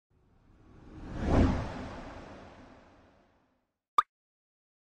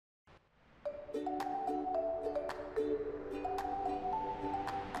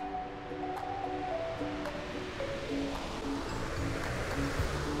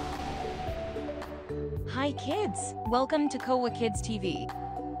Hi kids, welcome to Kowa Kids TV.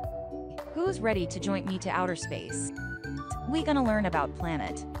 Who's ready to join me to outer space? We gonna learn about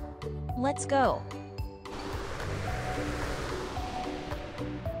planet. Let's go.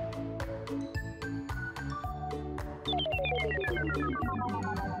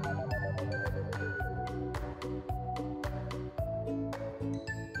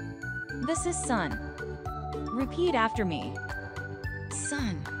 This is Sun. Repeat after me.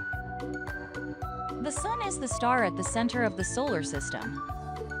 Sun. The Sun is the star at the center of the solar system.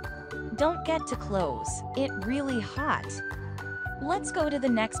 Don't get too close, it's really hot. Let's go to the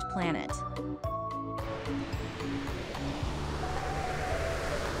next planet.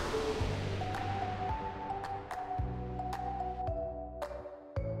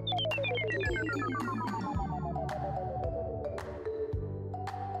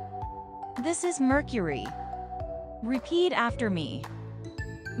 This is Mercury. Repeat after me.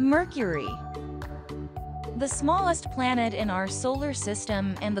 Mercury. The smallest planet in our solar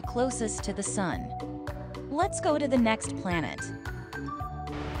system and the closest to the Sun. Let's go to the next planet.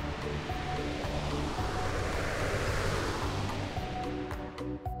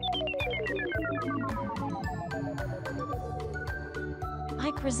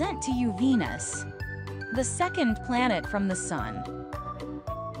 I present to you Venus, the second planet from the Sun.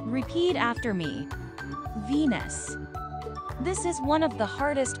 Repeat after me. Venus. This is one of the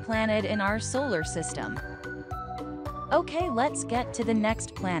hardest planets in our solar system. Okay, let's get to the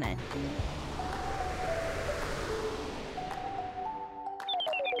next planet.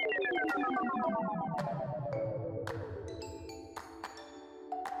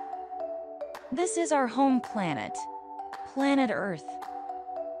 This is our home planet, planet Earth.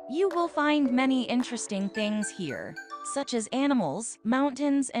 You will find many interesting things here, such as animals,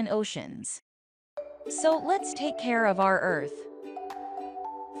 mountains, and oceans. So let's take care of our Earth.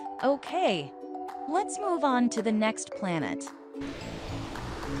 Okay, let's move on to the next planet.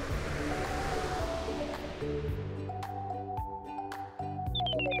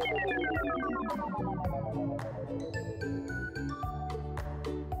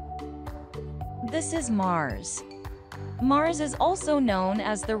 This is Mars. Mars is also known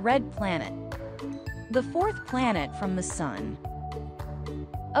as the Red Planet, the fourth planet from the Sun.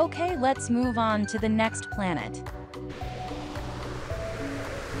 Okay, let's move on to the next planet.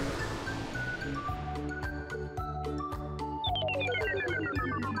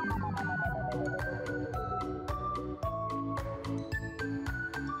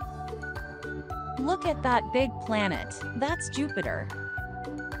 Look at that big planet, that's Jupiter.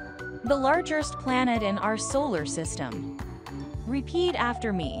 The largest planet in our solar system. Repeat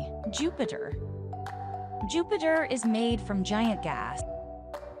after me, Jupiter. Jupiter is made from giant gas.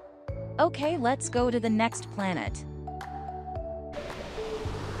 Okay, let's go to the next planet.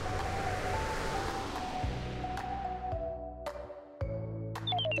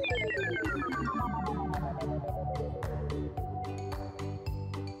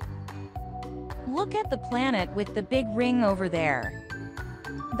 Look at the planet with the big ring over there.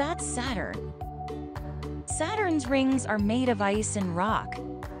 That's Saturn. Saturn's rings are made of ice and rock.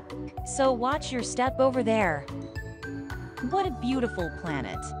 So watch your step over there. What a beautiful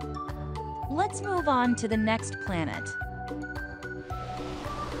planet. Let's move on to the next planet.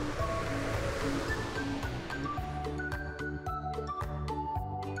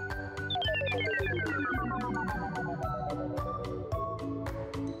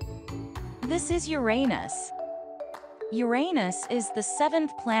 This is Uranus. Uranus is the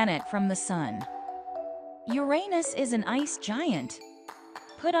seventh planet from the Sun. Uranus is an ice giant.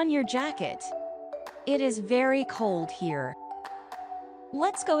 Put on your jacket. It is very cold here.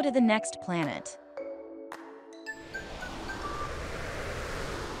 Let's go to the next planet.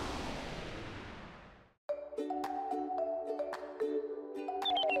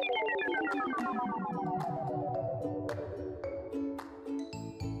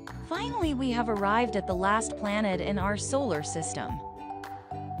 Finally, we have arrived at the last planet in our solar system.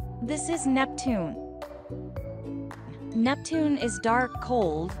 This is Neptune. Neptune is dark,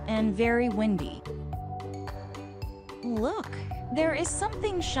 cold, and very windy. Look, there is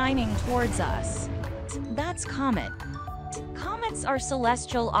something shining towards us. That's comet. Comets are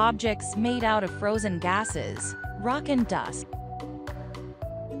celestial objects made out of frozen gases, rock and dust.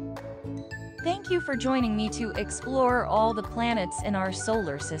 Thank you for joining me to explore all the planets in our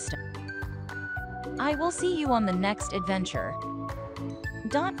solar system. I will see you on the next adventure.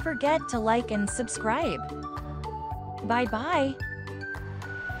 Don't forget to like and subscribe. Bye-bye.